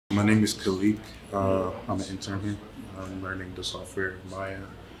My name is Khalik. I'm an intern here. I'm learning the software Maya,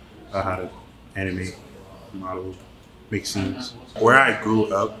 how to animate, model, make scenes. Where I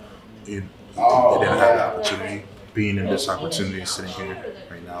grew up, they didn't have the opportunity. Being in this opportunity, sitting here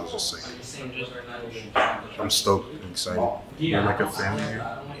right now, is just like I'm stoked and excited. We're like a family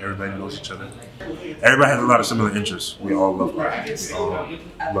here. Everybody knows each other. Everybody has a lot of similar interests. We all love art. We all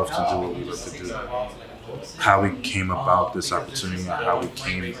love to do what we love to do. How we came about this opportunity, how we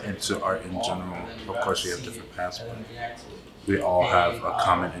came into art in general. Of course, we have different paths, but we all have a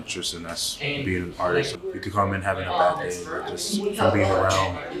common interest in us being an artist. You could come in having a bad day, or just from being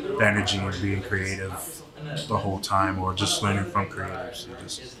around the energy and being creative the whole time, or just learning from creators.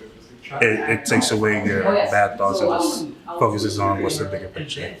 It takes away your bad thoughts and just focuses on what's the bigger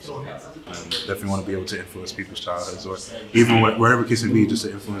picture. Definitely want to be able to influence people's childhoods, or even whatever case it be, just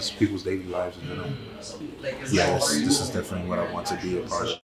to influence people's daily lives in general. Yeah, this is definitely what I want to be a part of.